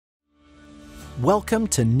Welcome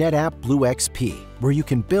to NetApp BlueXP, where you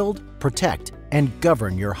can build, protect, and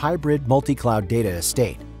govern your hybrid multi-cloud data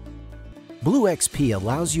estate. BlueXP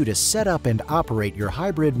allows you to set up and operate your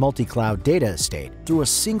hybrid multi-cloud data estate through a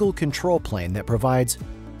single control plane that provides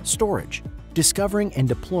storage, discovering and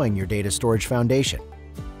deploying your data storage foundation,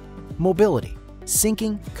 mobility,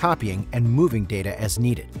 syncing, copying, and moving data as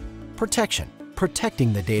needed, protection,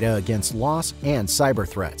 protecting the data against loss and cyber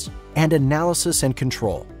threats, and analysis and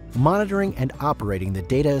control, monitoring and operating the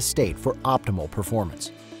data estate for optimal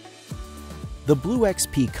performance. The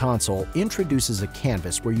BlueXP console introduces a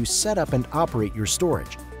canvas where you set up and operate your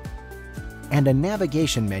storage, and a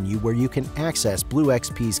navigation menu where you can access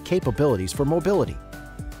BlueXP's capabilities for mobility,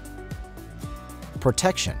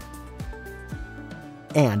 protection,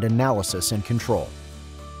 and analysis and control.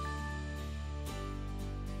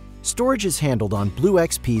 Storage is handled on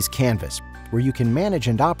BlueXP's canvas, where you can manage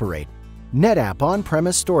and operate NetApp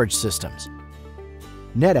on-premise storage systems,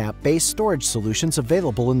 NetApp-based storage solutions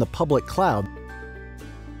available in the public cloud,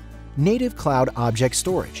 native cloud object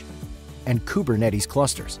storage, and Kubernetes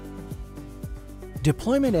clusters.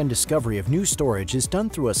 Deployment and discovery of new storage is done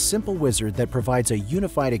through a simple wizard that provides a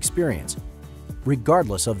unified experience,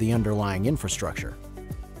 regardless of the underlying infrastructure.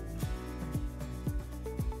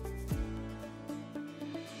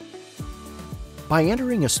 By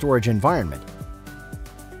entering a storage environment,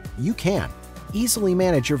 you can easily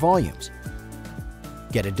manage your volumes,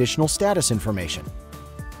 get additional status information,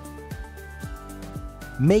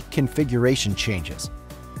 make configuration changes,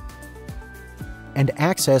 and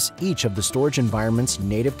access each of the storage environment's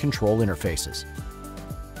native control interfaces.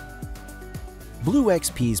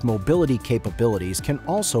 BlueXP's mobility capabilities can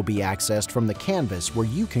also be accessed from the canvas, where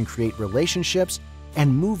you can create relationships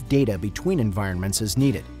and move data between environments as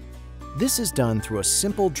needed. This is done through a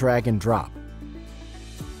simple drag and drop,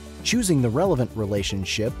 choosing the relevant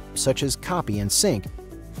relationship, such as copy and sync,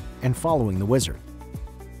 and following the wizard.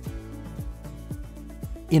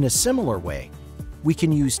 In a similar way, we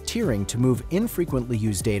can use tiering to move infrequently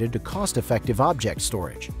used data to cost-effective object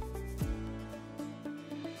storage.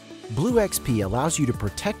 BlueXP allows you to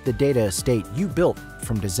protect the data estate you built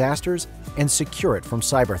from disasters and secure it from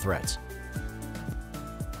cyber threats.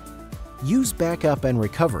 Use backup and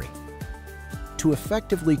recovery to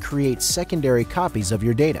effectively create secondary copies of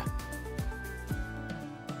your data.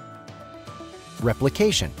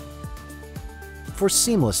 Replication for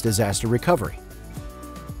seamless disaster recovery.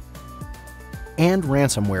 And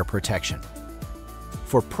ransomware protection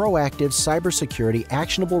for proactive cybersecurity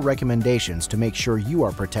actionable recommendations to make sure you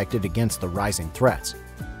are protected against the rising threats.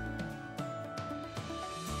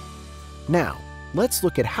 Now, let's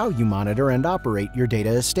look at how you monitor and operate your data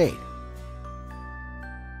estate.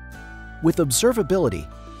 With observability,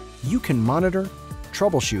 you can monitor,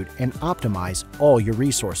 troubleshoot, and optimize all your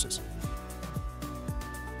resources.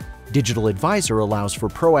 Digital Advisor allows for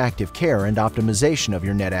proactive care and optimization of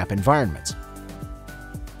your NetApp environments.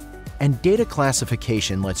 And data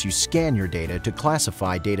classification lets you scan your data to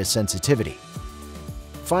classify data sensitivity,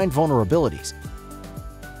 find vulnerabilities,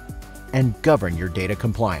 and govern your data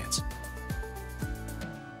compliance.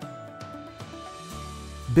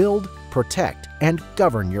 Build, protect, and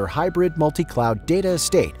govern your hybrid multi-cloud data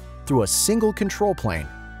estate through a single control plane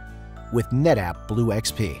with NetApp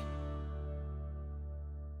BlueXP.